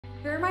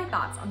Here are my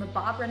thoughts on the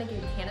Bob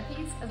Renegade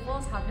canopies as well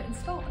as how to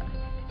install them.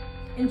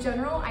 In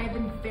general, I have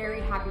been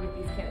very happy with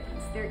these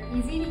canopies. They're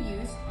easy to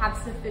use, have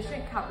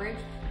sufficient coverage.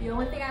 The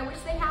only thing I wish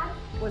they had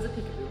was a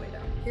peekaboo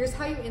window. Here's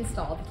how you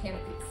install the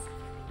canopies.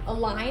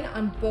 Align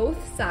on both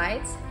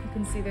sides. You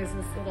can see there's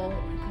this little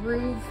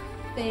groove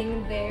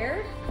thing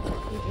there.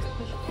 You just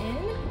push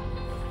in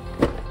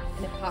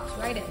and it pops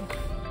right in.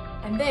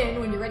 And then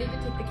when you're ready to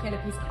take the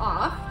canopies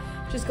off,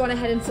 just go on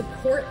ahead and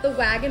support the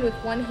wagon with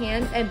one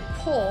hand and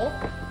pull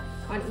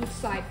on each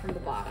side from the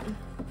bottom.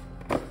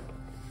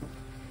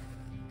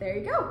 There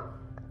you go.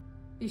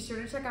 Be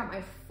sure to check out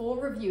my full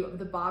review of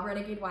the Bob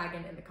Renegade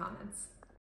wagon in the comments.